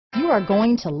are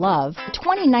going to love the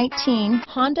 2019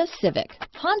 Honda Civic.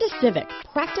 Honda Civic,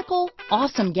 practical,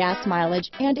 awesome gas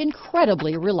mileage, and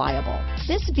incredibly reliable.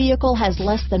 This vehicle has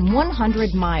less than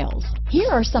 100 miles. Here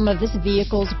are some of this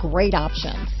vehicle's great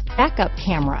options: backup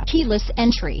camera, keyless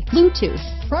entry, Bluetooth,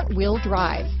 front wheel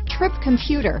drive, trip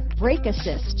computer, brake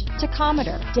assist,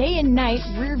 tachometer, day and night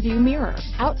rear view mirror,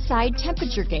 outside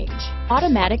temperature gauge,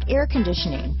 automatic air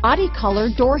conditioning, body color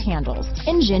door handles,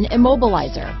 engine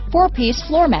immobilizer, 4-piece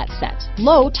floor mat set,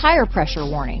 low tire pressure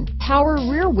warning, power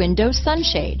rear window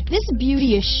sunshade. This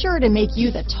beauty is sure to make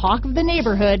you the talk of the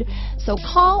neighborhood, so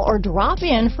call or drop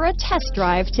in for a test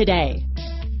drive today.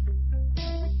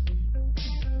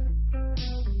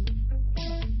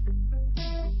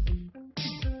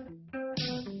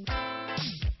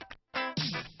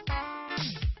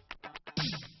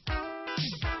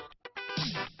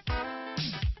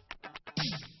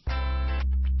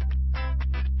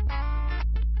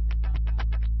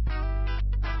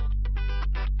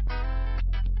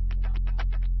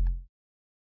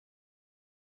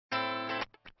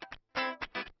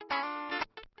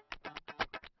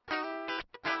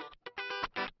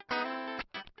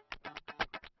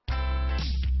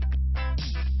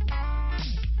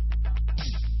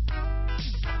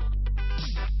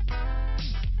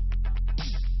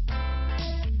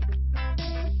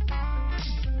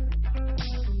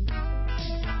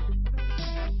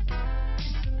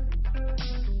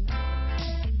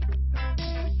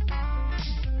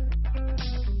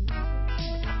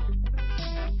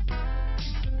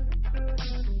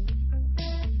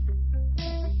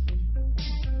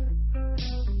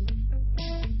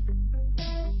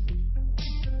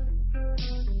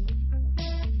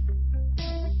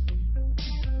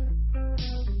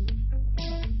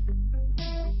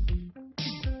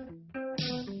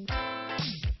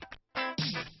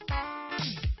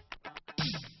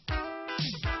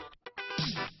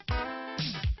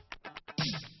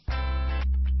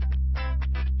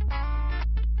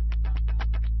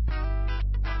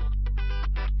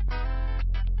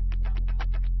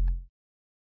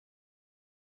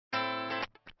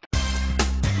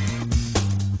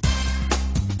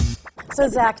 So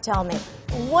Zach, tell me,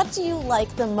 what do you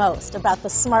like the most about the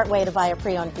smart way to buy a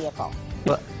pre-owned vehicle?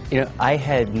 Well, I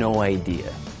had no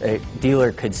idea a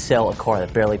dealer could sell a car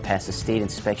that barely passed the state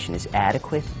inspection as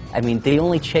adequate. I mean, they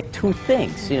only check 2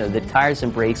 things. The tires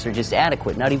and brakes are just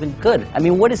adequate, not even good. I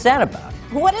mean, what is that about?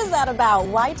 What is that about?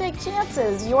 Why take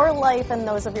chances? Your life and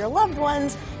those of your loved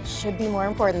ones should be more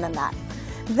important than that.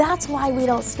 That's why we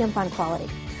don't skimp on quality.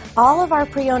 All of our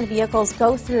pre-owned vehicles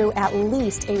go through at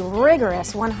least a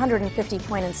rigorous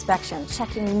 150-point inspection,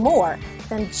 checking more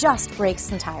than just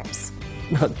brakes and tires.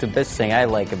 The best thing I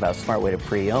like about Smart Way to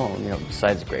Pre-Own,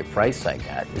 besides the great price I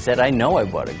got, is that I know I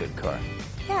bought a good car.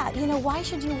 Yeah, why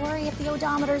should you worry if the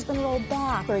odometer's been rolled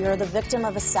back, or you're the victim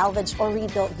of a salvaged or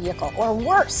rebuilt vehicle, or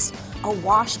worse, a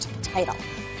washed title?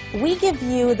 We give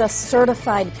you the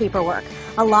certified paperwork,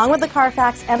 along with the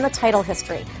Carfax and the title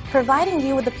history, providing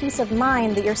you with the peace of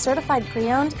mind that your certified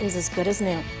pre-owned is as good as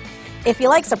new. If you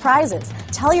like surprises,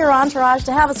 tell your entourage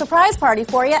to have a surprise party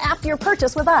for you after your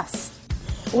purchase with us.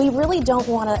 We really don't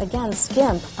want to, again,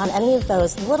 skimp on any of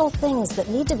those little things that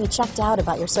need to be checked out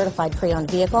about your certified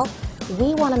pre-owned vehicle.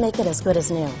 We want to make it as good as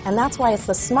new, and that's why it's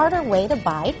the smarter way to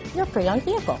buy your pre-owned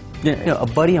vehicle. A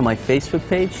buddy on my Facebook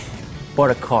page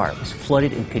bought a car, was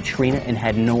flooded in Katrina, and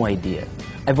had no idea.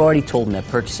 I've already told him that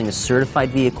purchasing a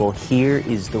certified vehicle here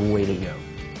is the way to go.